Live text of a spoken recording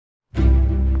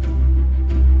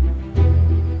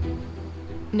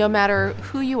No matter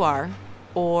who you are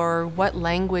or what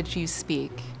language you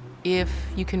speak, if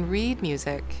you can read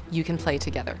music, you can play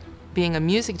together. Being a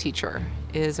music teacher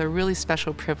is a really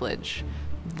special privilege.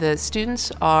 The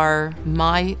students are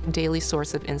my daily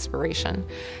source of inspiration.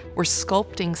 We're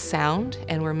sculpting sound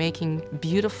and we're making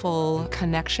beautiful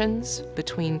connections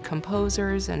between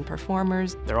composers and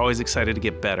performers. They're always excited to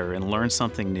get better and learn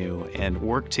something new and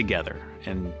work together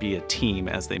and be a team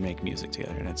as they make music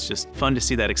together. And it's just fun to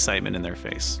see that excitement in their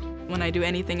face. When I do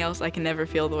anything else, I can never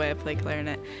feel the way I play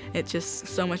clarinet. It's just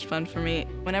so much fun for me.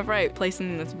 Whenever I play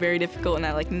something that's very difficult and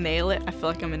I nail it, I feel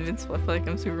like I'm invincible. I feel like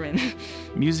I'm Superman.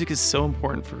 Music is so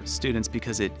important for students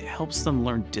because it helps them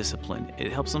learn discipline.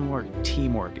 It helps them learn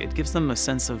teamwork. It gives them a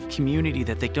sense of community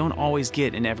that they don't always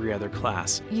get in every other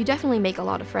class. You definitely make a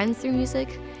lot of friends through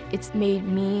music. It's made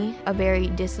me a very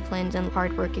disciplined and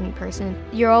hardworking person.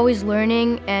 You're always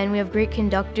learning, and we have great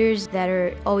conductors that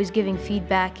are always giving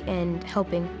feedback and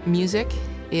helping. Music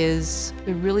is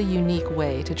a really unique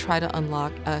way to try to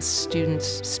unlock a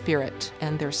student's spirit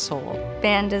and their soul.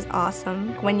 Band is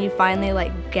awesome. When you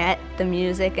finally get the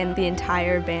music and the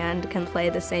entire band can play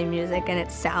the same music and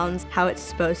it sounds how it's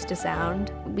supposed to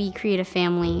sound. We create a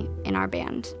family in our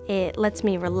band. It lets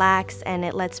me relax and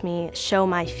it lets me show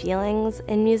my feelings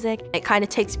in music. It kind of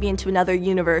takes me into another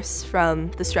universe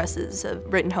from the stresses of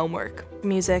written homework.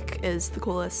 Music is the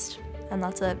coolest, and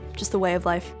that's it. Just a way of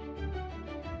life.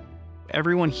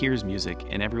 Everyone hears music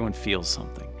and everyone feels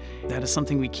something. That is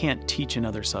something we can't teach in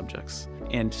other subjects.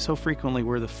 And so frequently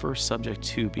we're the first subject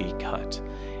to be cut.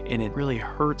 And it really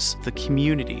hurts the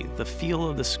community, the feel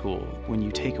of the school, when you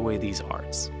take away these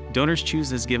arts. Donors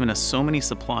Choose has given us so many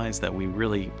supplies that we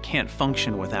really can't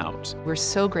function without. We're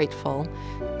so grateful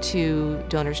to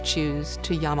Donors Choose,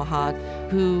 to Yamaha,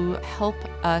 who help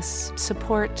us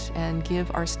support and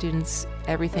give our students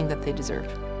everything that they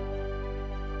deserve.